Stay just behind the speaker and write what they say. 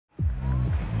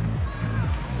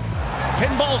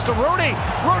Pinballs to Rooney.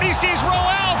 Rooney sees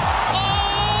Roel. Oh,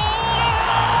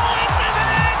 it's in the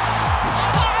net!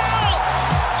 Oh,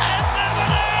 it's in the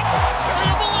net! Do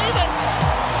you believe it?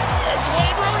 It's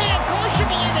Wayne Rooney. Of course you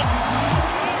believe it.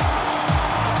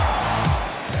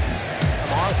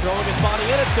 Lamar throwing his body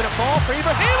in. It's going to fall for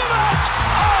Ibrahimovic.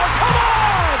 Oh, come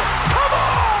on! Come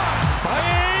on!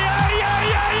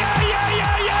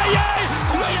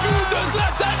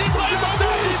 Zlatan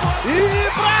Ibrahimovic!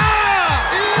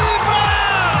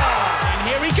 And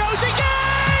here he goes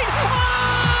again!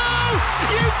 Oh!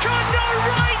 You could not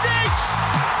write this!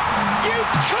 You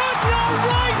could not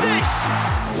write this!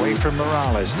 Away from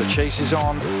Morales, the chase is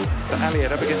on. The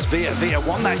Elliott up against Villa. Villa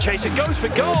won that chase and goes for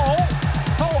goal.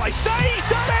 Oh, I say he's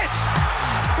done it!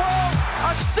 Well,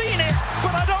 I've seen it,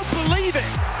 but I don't believe it.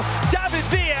 David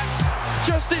Beckham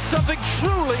just did something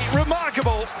truly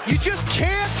remarkable. You just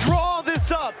can't draw this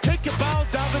up. Take a bow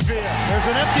down the Beckham. There's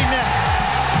an empty net.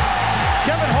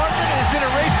 Kevin Hartman is in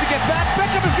a race to get back.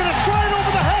 Beckham is going to try it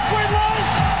over the halfway line,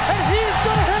 and he's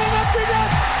going to hit an empty net.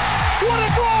 What a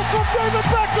goal from David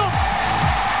Beckham!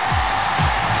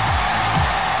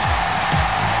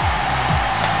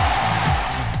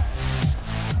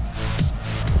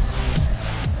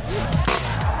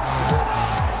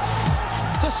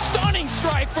 It's a stunning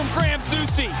strike from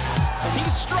Zusi. And he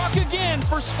struck again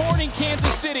for Sporting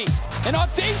Kansas City. An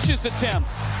audacious attempt.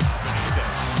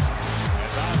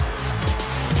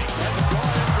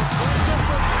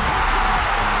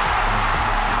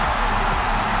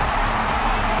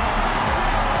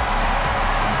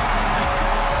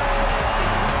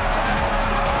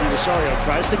 Rosario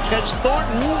tries to catch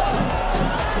Thornton.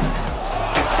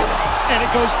 And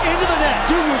it goes into the net.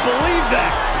 Do you believe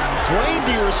that? Dwayne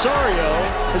De Rosario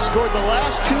has scored the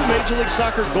last 2 Major League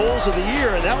Soccer goals of the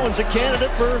year, and that one's a candidate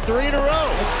for 3 in a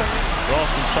row.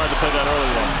 Ralston tried to play that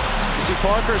early one. You see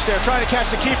Parker's there trying to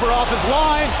catch the keeper off his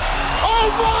line.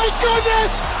 Oh my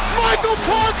goodness! Michael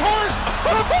Parkhurst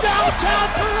from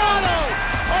downtown Toronto!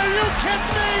 Are you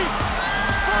kidding me?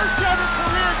 First ever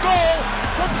career goal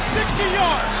from 60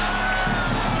 yards.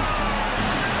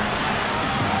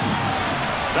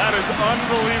 That is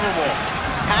unbelievable.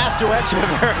 Pass to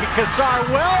Echeverry. Kassar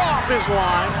well off his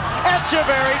line.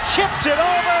 Echeverry chips it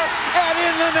over and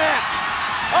in the net.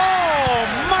 Oh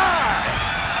my!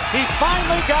 He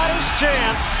finally got his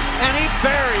chance and he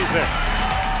buries it.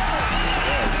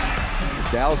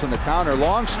 Dallas on the counter,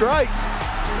 long strike.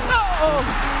 Oh!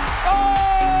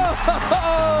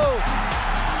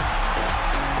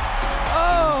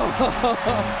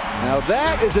 Now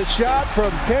that is a shot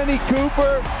from Kenny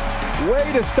Cooper.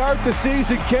 Way to start the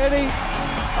season, Kenny.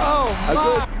 Oh,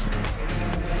 my.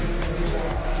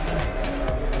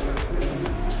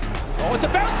 Oh, it's a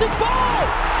bouncing ball!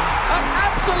 An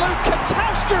absolute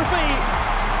catastrophe!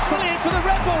 Brilliant for the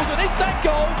Red Bulls, and is that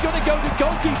goal going to go to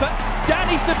goalkeeper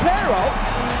Danny Sapero?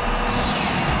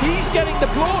 He's getting the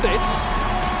plaudits.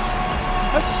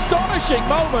 Astonishing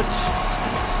moment.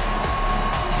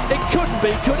 It couldn't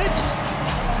be, could it?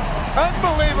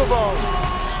 Unbelievable.